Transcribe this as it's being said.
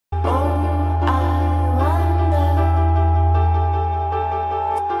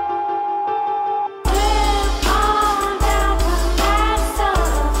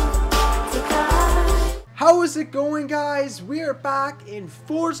guys, we are back in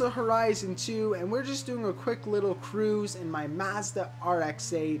Forza Horizon 2 and we're just doing a quick little cruise in my Mazda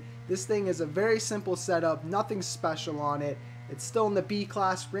RX-8. This thing is a very simple setup, nothing special on it. It's still in the B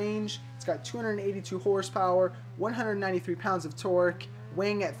class range. It's got 282 horsepower, 193 pounds of torque,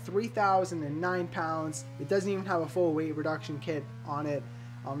 weighing at 3,009 pounds. It doesn't even have a full weight reduction kit on it.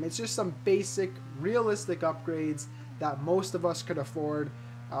 It's just some basic, realistic upgrades that most of us could afford.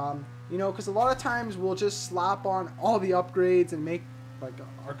 You know, because a lot of times we'll just slap on all the upgrades and make like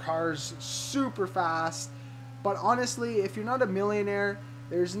our cars super fast. But honestly, if you're not a millionaire,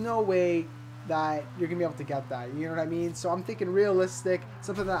 there's no way that you're gonna be able to get that. You know what I mean? So I'm thinking realistic,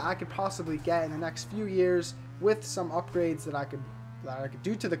 something that I could possibly get in the next few years with some upgrades that I could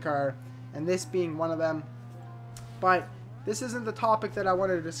do to the car, and this being one of them. But this isn't the topic that I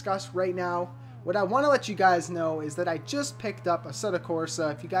wanted to discuss right now. What I want to let you guys know is that I just picked up Assetto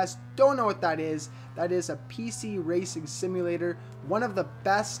Corsa. If you guys don't know what that is a PC racing simulator, one of the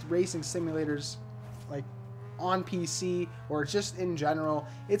best racing simulators like on PC or just in general.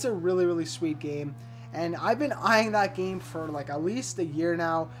 It's a really sweet game, and I've been eyeing that game for like at least a year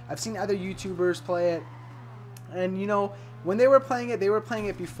now. I've seen other YouTubers play it, and you know, when they were playing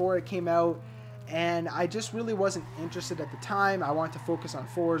it before it came out, and I just really wasn't interested at the time. I wanted to focus on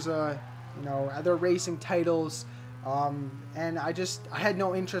Forza, you know, other racing titles, and I had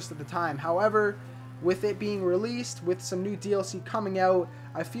no interest at the time. However, with it being released, with some new DLC coming out,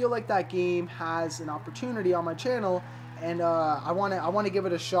 I feel like that game has an opportunity on my channel, and I want to give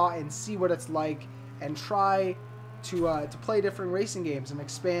it a shot and see what it's like, and try to play different racing games and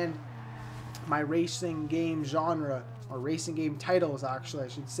expand my racing game genre, or racing game titles actually I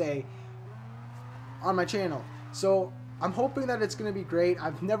should say, on my channel. So I'm hoping that it's going to be great.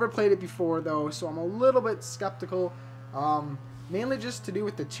 I've never played it before though, so I'm a little bit skeptical, mainly just to do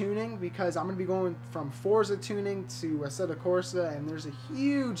with the tuning, because I'm going to be going from Forza tuning to Assetto Corsa, and there's a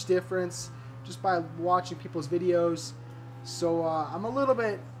huge difference just by watching people's videos. So I'm a little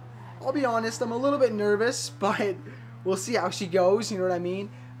bit, I'll be honest, I'm a little bit nervous, but we'll see how she goes, you know what I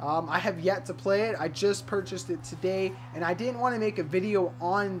mean? I have yet to play it. I just purchased it today, and I didn't want to make a video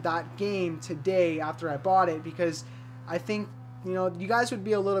on that game today after I bought it, because I think, you know, you guys would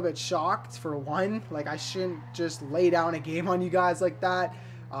be a little bit shocked for one. Like, I shouldn't just lay down a game on you guys like that.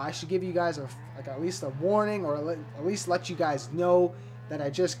 I should give you guys at least a warning, or at least let you guys know that I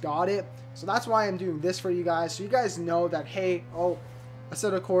just got it. So that's why I'm doing this for you guys, so you guys know that, hey, oh,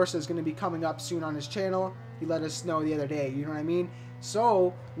 Assetto Corsa is going to be coming up soon on his channel. He let us know the other day, you know what I mean?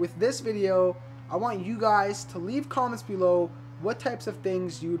 So with this video, I want you guys to leave comments below what types of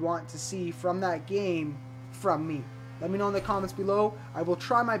things you would want to see from that game from me. Let me know in the comments below. I will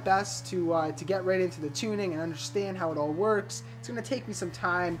try my best to get right into the tuning and understand how it all works. It's going to take me some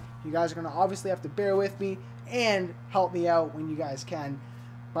time. You guys are going to obviously have to bear with me and help me out when you guys can.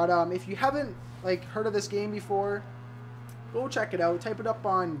 But if you haven't heard of this game before, go check it out. Type it up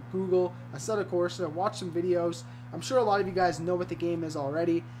on Google, Assetto Corsa, watch some videos. I'm sure a lot of you guys know what the game is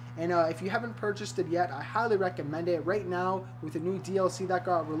already. And if you haven't purchased it yet, I highly recommend it. Right now, with the new DLC that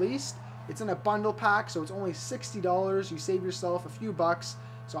got released, it's in a bundle pack, so it's only $60. You save yourself a few bucks.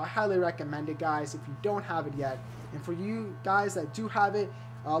 So I highly recommend it, guys, if you don't have it yet. And for you guys that do have it,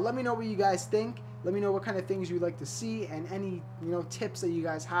 let me know what you guys think. Let me know what kind of things you'd like to see, and any, you know, tips that you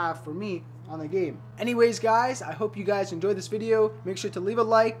guys have for me on the game. Anyways, guys, I hope you guys enjoyed this video. Make sure to leave a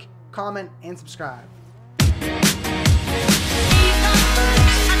like, comment, and subscribe.